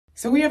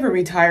So we have a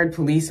retired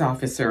police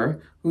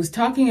officer who's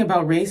talking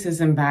about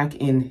racism back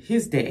in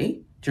his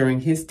day,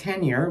 during his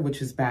tenure, which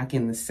was back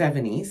in the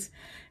 70s.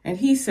 And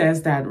he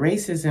says that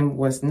racism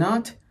was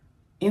not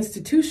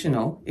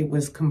institutional, it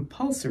was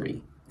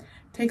compulsory.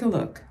 Take a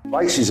look.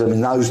 Racism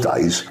in those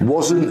days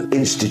wasn't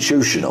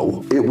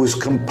institutional, it was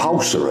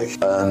compulsory.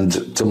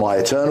 And to my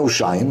eternal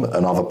shame,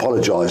 and I've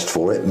apologised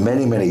for it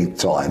many, many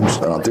times,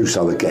 and I'll do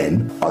so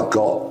again, I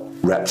got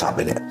wrapped up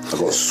in it. I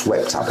got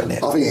swept up in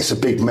it. I think it's a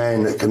big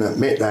man that can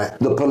admit that.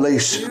 The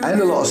police and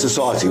a lot of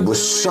society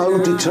was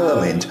so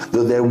determined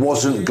that there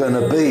wasn't going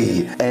to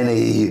be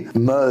any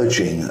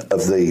merging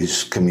of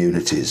these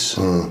communities,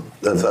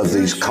 of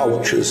these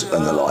cultures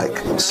and the like.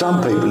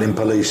 Some people in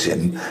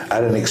policing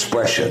had an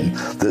expression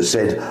that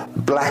said,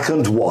 black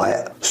and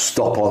white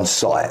stop on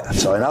sight.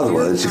 So in other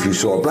words, if you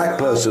saw a black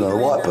person and a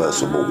white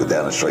person walking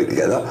down the street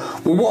together,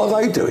 well, what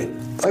are they doing?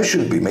 They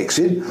shouldn't be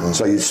mixing.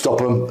 So you'd stop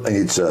them and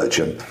you'd search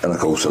them. And of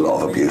course, a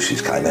lot of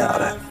abuses came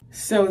out of that.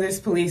 So this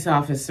police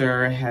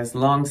officer has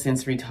long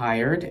since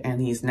retired,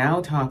 and he's now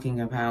talking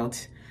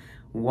about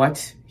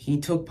what he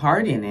took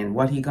part in and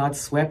what he got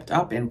swept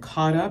up and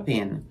caught up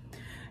in.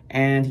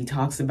 And he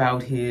talks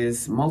about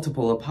his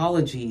multiple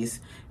apologies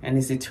and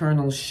his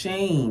eternal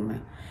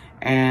shame,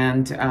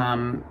 and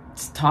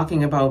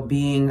talking about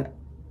being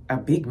a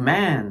big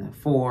man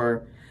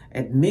for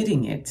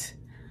admitting it.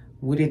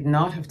 Would it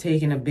not have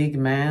taken a big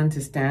man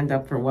to stand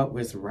up for what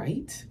was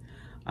right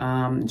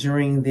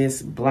during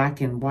this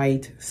black and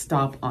white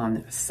stop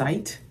on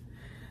sight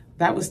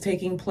that was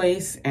taking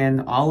place, and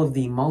all of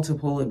the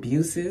multiple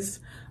abuses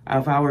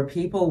of our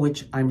people,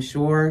 which I'm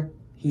sure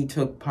he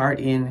took part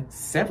in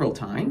several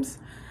times?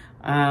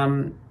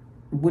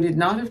 Would it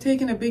not have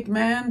taken a big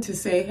man to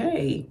say,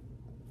 hey,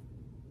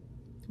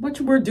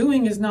 what we're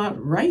doing is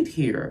not right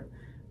here.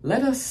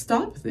 Let us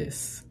stop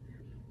this.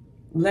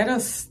 Let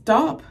us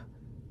stop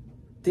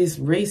this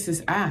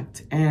racist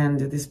act and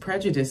this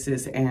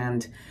prejudices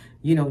and,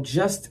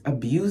 just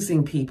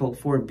abusing people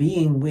for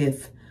being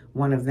with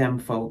one of them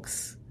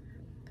folks.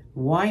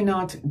 Why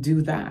not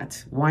do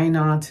that? Why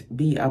not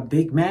be a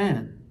big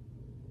man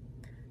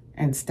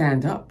and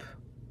stand up?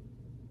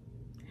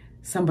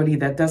 Somebody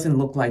that doesn't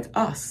look like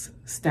us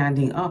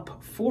standing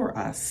up for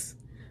us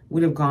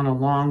would have gone a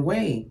long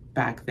way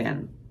back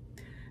then.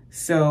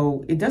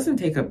 So it doesn't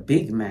take a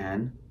big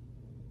man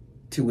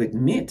to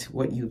admit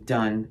what you've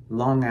done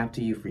long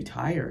after you've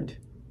retired,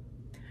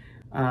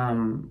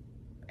 and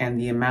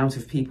the amount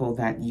of people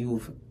that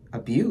you've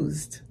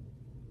abused.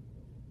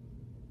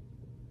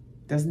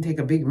 Doesn't take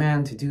a big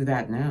man to do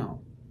that now.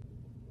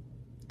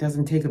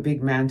 Doesn't take a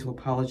big man to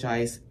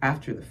apologize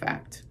after the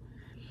fact.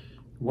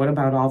 What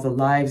about all the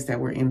lives that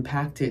were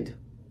impacted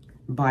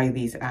by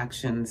these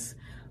actions?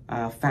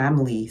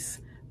 Families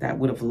that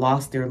would have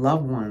lost their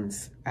loved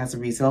ones as a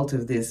result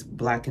of this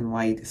black and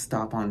white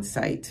stop on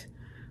sight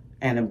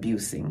and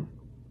abusing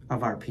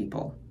of our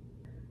people.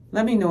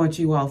 Let me know what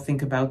you all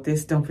think about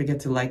this. Don't forget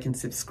to like and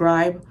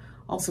subscribe.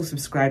 Also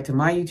subscribe to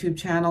my YouTube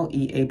channel,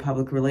 EA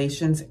Public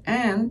Relations,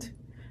 and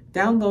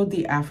download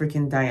the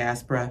African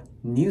Diaspora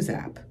News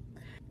app.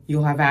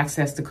 You'll have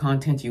access to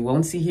content you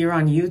won't see here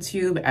on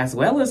YouTube, as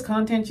well as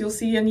content you'll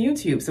see on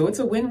YouTube. So it's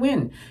a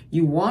win-win.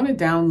 You want to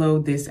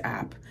download this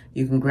app.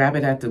 You can grab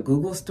it at the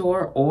Google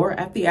Store or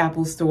at the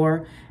Apple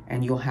Store,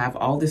 and you'll have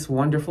all this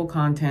wonderful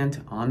content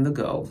on the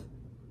go.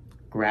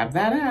 Grab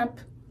that app.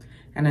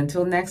 And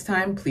until next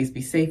time, please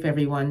be safe,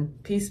 everyone.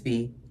 Peace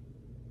be.